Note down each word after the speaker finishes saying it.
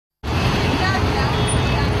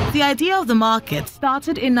The idea of the market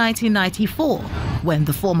started in 1994 when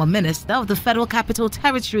the former Minister of the Federal Capital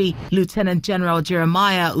Territory, Lieutenant General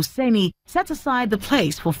Jeremiah Useni, set aside the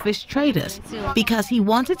place for fish traders because he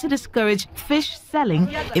wanted to discourage fish selling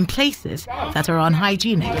in places that are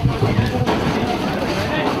unhygienic.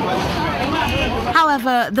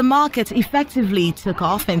 However, the market effectively took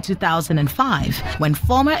off in 2005 when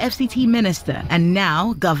former FCT Minister and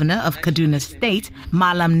now Governor of Kaduna State,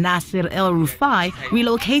 Malam Nasir El-Rufai,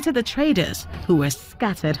 relocated the traders who were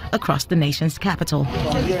scattered across the nation's capital.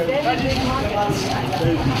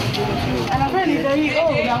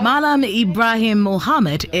 Malam Ibrahim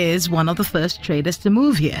Mohammed is one of the first traders to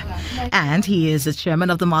move here, and he is the chairman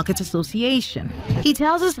of the Market Association. He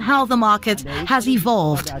tells us how the market has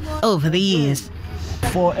evolved over the years.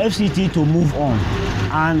 For FCT to move on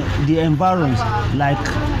and the environs like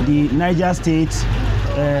the Niger State,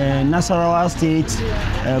 Nasarawa State,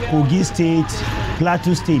 Kogi State,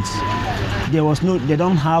 Plateau State, they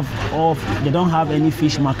don't have any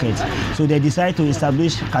fish market, so they decide to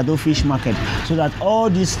establish Kado fish market so that all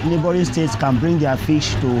these neighboring states can bring their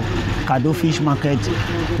fish to Kado fish market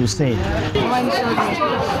to sell.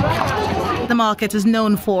 The market is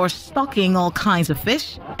known for stocking all kinds of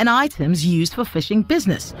fish and items used for fishing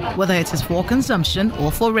business. Whether it is for consumption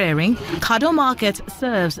or for rearing, Kado Market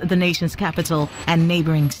serves the nation's capital and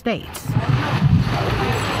neighboring states.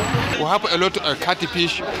 We have a lot of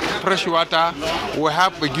catfish, freshwater. We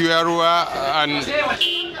have guarua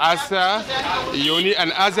and asa, yoni,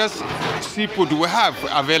 and other seafood we have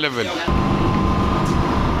available.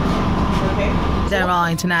 There are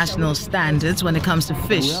international standards when it comes to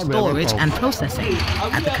fish storage and processing.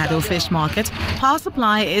 At the Kado fish market, power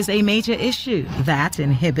supply is a major issue that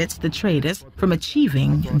inhibits the traders from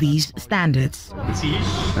achieving these standards.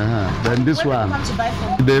 Then this one,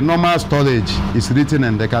 the normal storage is written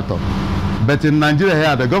in the Kado. But in Nigeria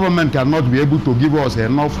here, the government cannot be able to give us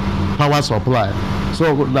enough power supply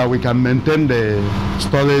so that we can maintain the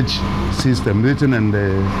storage system written in the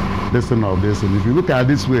lesson of this. And if you look at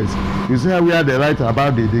this way, you see how we are right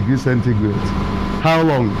about the degree centigrade. How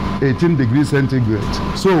long? 18 degrees centigrade.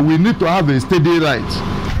 So we need to have a steady light.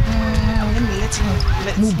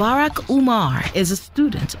 Mubarak Umar is a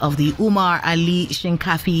student of the Umar Ali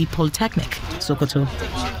Shinkafi Polytechnic, Sokoto.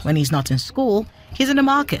 When he's not in school, he's in the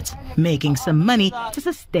market, making some money to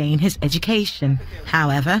sustain his education.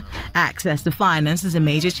 However, access to finance is a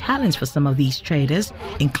major challenge for some of these traders,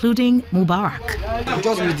 including Mubarak.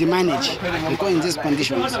 Just with the manage, because in these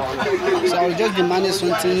conditions. So I will just manage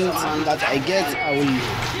something that I get, I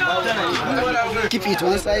will keep it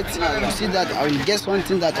one side, you see that I will get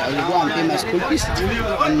something that I will go and pay my school fees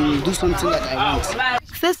and do something that I want.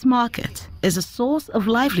 This market is a source of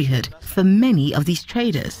livelihood for many of these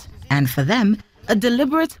traders, and for them, a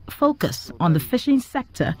deliberate focus on the fishing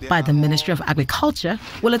sector by the Ministry of Agriculture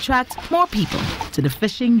will attract more people to the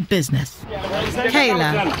fishing business.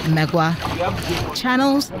 Kayla Megwa,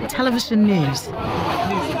 Channels Television News.